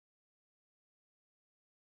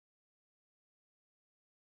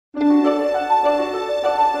I'm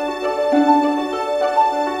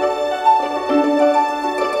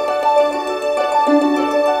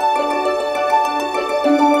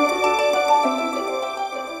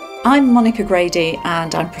Monica Grady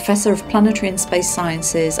and I'm Professor of Planetary and Space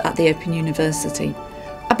Sciences at the Open University.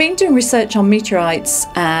 I've been doing research on meteorites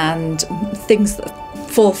and things that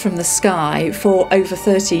fall from the sky for over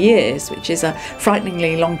 30 years, which is a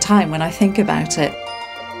frighteningly long time when I think about it.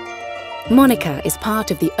 Monica is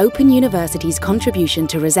part of the Open University's contribution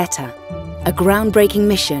to Rosetta, a groundbreaking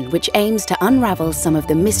mission which aims to unravel some of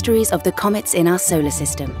the mysteries of the comets in our solar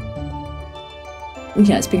system.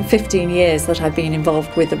 It's been 15 years that I've been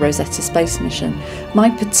involved with the Rosetta space mission. My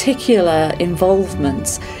particular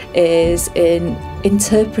involvement is in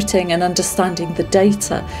interpreting and understanding the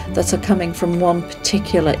data that are coming from one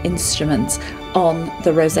particular instrument on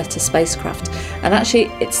the Rosetta spacecraft. And actually,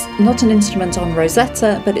 it's not an instrument on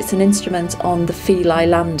Rosetta, but it's an instrument on the Philae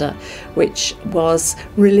lander, which was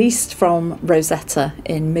released from Rosetta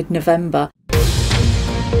in mid-November.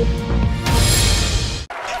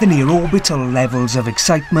 The near-orbital levels of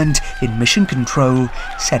excitement in mission control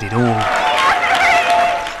said it all.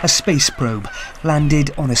 A space probe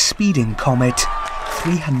landed on a speeding comet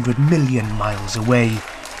 300 million miles away.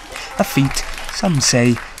 A feat, some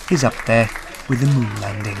say, is up there with the moon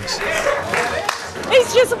landings.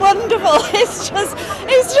 It's just wonderful. It's just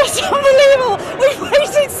unbelievable. We've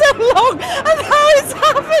waited so long, and now it's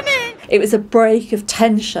happening. It was a break of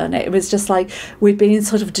tension. It was just like we'd been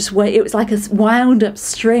sort of just wait. It was like a wound up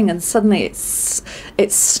string, and suddenly it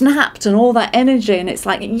snapped, and all that energy, and it's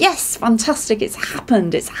like, yes, fantastic, it's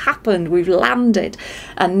happened. We've landed,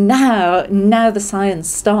 and now the science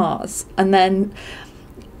starts, and then.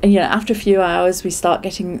 After a few hours, we start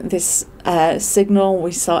getting this signal.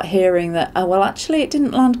 We start hearing that, oh, well, actually, it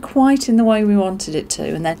didn't land quite in the way we wanted it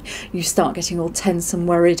to. And then you start getting all tense and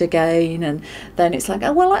worried again. And then it's like,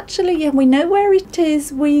 oh, well, actually, yeah, we know where it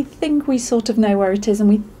is. We think we sort of know where it is. And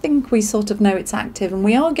we think we sort of know it's active. And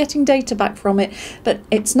we are getting data back from it. But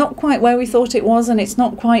it's not quite where we thought it was. And it's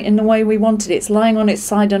not quite in the way we wanted it. It's lying on its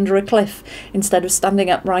side under a cliff instead of standing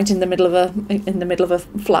upright in the middle of a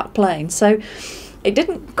flat plain. So it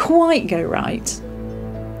didn't quite go right.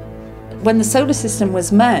 When the solar system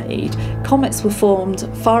was made, comets were formed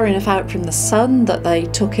far enough out from the sun that they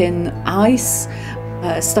took in ice,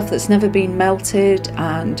 stuff that's never been melted,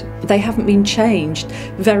 and they haven't been changed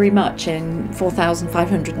very much in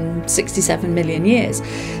 4,567 million years.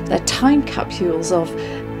 They're time capsules of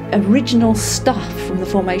original stuff from the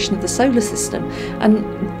formation of the solar system, and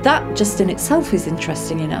that just in itself is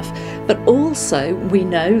interesting enough. But also we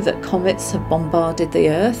know that comets have bombarded the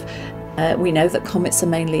Earth. We know that comets are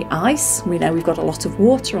mainly ice. We know we've got a lot of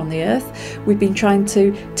water on the Earth. We've been trying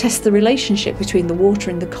to test the relationship between the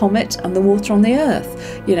water in the comet and the water on the Earth.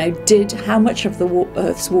 How much of the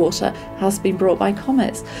Earth's water has been brought by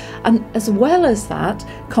comets? And as well as that,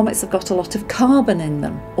 comets have got a lot of carbon in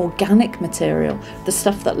them, organic material, the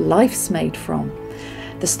stuff that life's made from,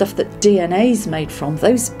 the stuff that DNA's made from.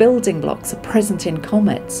 Those building blocks are present in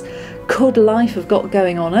comets. Could life have got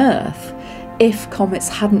going on Earth if comets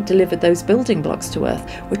hadn't delivered those building blocks to Earth?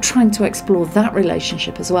 We're trying to explore that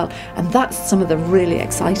relationship as well, and that's some of the really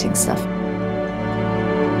exciting stuff.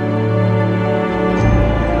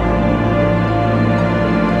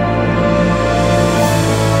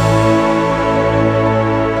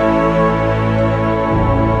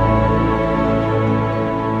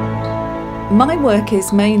 My work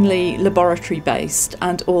is mainly laboratory based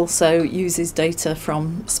and also uses data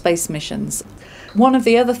from space missions. One of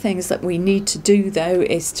the other things that we need to do, though,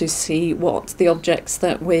 is to see what the objects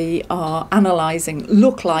that we are analysing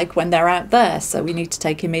look like when they're out there. So we need to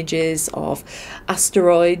take images of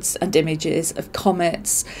asteroids and images of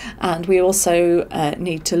comets, and we also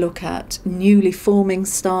need to look at newly forming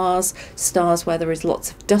stars where there is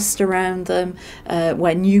lots of dust around them,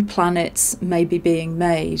 where new planets may be being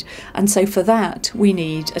made. And so for that, we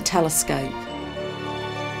need a telescope.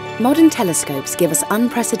 Modern telescopes give us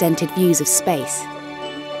unprecedented views of space.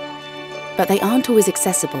 But they aren't always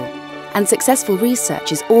accessible, and successful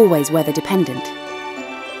research is always weather dependent.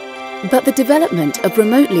 But the development of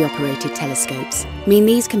remotely operated telescopes mean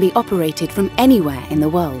these can be operated from anywhere in the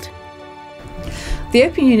world. The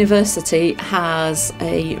Open University has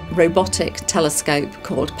a robotic telescope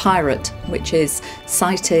called Pirate, which is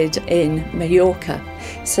sited in Mallorca.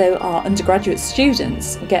 So our undergraduate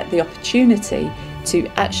students get the opportunity to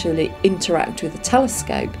actually interact with the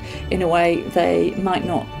telescope in a way they might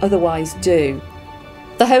not otherwise do.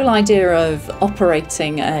 The whole idea of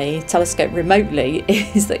operating a telescope remotely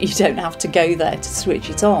is that you don't have to go there to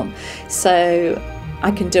switch it on. So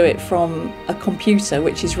I can do it from a computer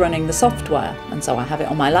which is running the software, and so I have it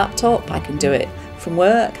on my laptop. I can do it from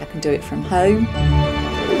work, I can do it from home.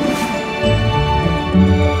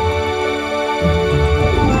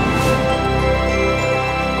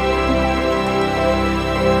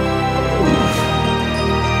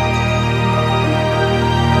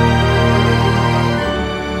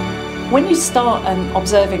 When you start an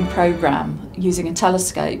observing programme using a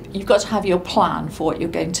telescope, you've got to have your plan for what you're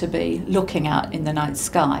going to be looking at in the night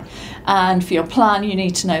sky. And for your plan, you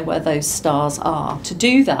need to know where those stars are. To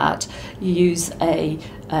do that, you use a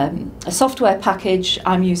software package.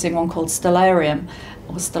 I'm using one called Stellarium,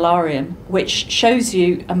 which shows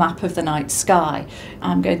you a map of the night sky.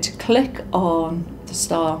 I'm going to click on the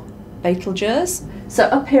star Betelgeuse. So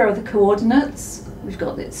up here are the coordinates. We've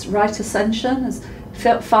got its right ascension as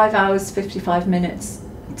 5 hours, 55 minutes,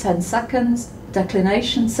 10 seconds.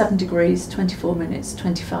 Declination, 7 degrees, 24 minutes,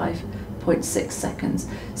 25.6 seconds.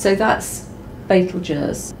 So that's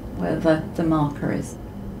Betelgeuse, where the marker is.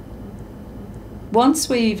 Once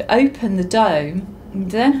we've opened the dome, we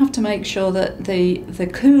then have to make sure that the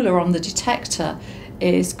cooler on the detector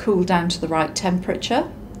is cooled down to the right temperature.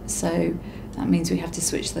 So that means we have to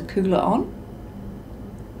switch the cooler on.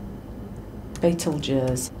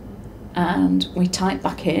 Betelgeuse. And we type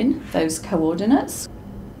back in those coordinates.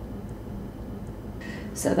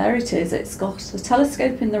 So there it is, it's got the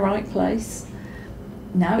telescope in the right place.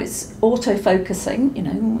 Now it's auto-focusing,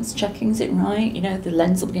 it's checking, is it right? The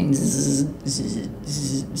lens will begin zzz, zzz,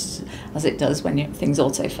 zzz, zzz, as it does when things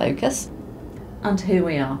auto-focus. And here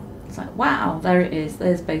we are. It's like, wow, there it is,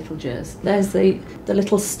 there's Betelgeuse. There's the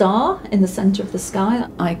little star in the centre of the sky.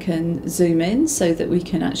 I can zoom in so that we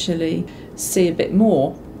can actually see a bit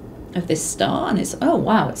more of this star, and it's, oh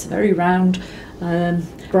wow, it's a very round,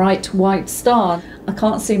 bright white star. I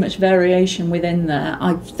can't see much variation within there.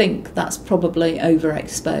 I think that's probably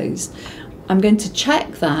overexposed. I'm going to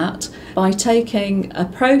check that by taking a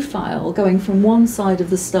profile going from one side of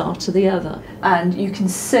the star to the other, and you can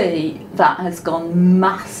see that has gone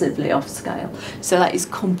massively off scale. So that is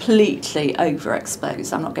completely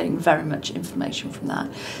overexposed. I'm not getting very much information from that.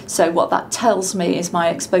 So what that tells me is my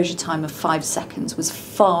exposure time of 5 seconds was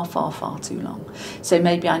far, far, far too long. So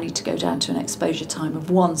maybe I need to go down to an exposure time of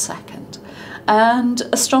 1 second. And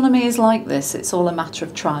astronomy is like this. It's all a matter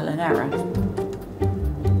of trial and error.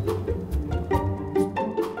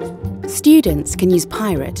 Students can use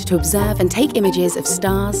Pirate to observe and take images of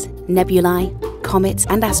stars, nebulae, comets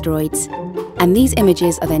and asteroids, and these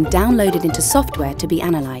images are then downloaded into software to be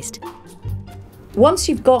analysed. Once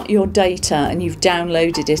you've got your data and you've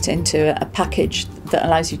downloaded it into a package that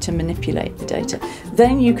allows you to manipulate the data,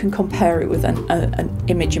 then you can compare it with an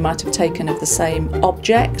image you might have taken of the same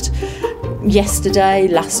object yesterday,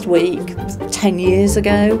 last week, 10 years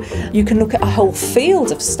ago. You can look at a whole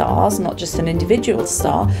field of stars, not just an individual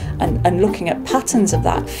star, and looking at patterns of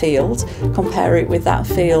that field, compare it with that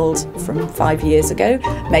field from 5 years ago.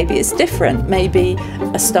 Maybe it's different. Maybe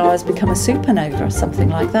a star has become a supernova or something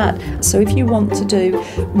like that. So if you want to do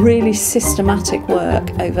really systematic work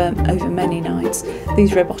over many nights,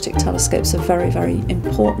 these robotic telescopes are very, very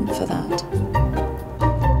important for that.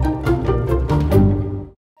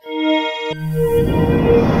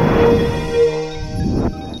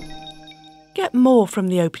 Get more from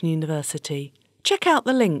the Open University. Check out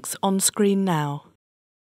the links on screen now.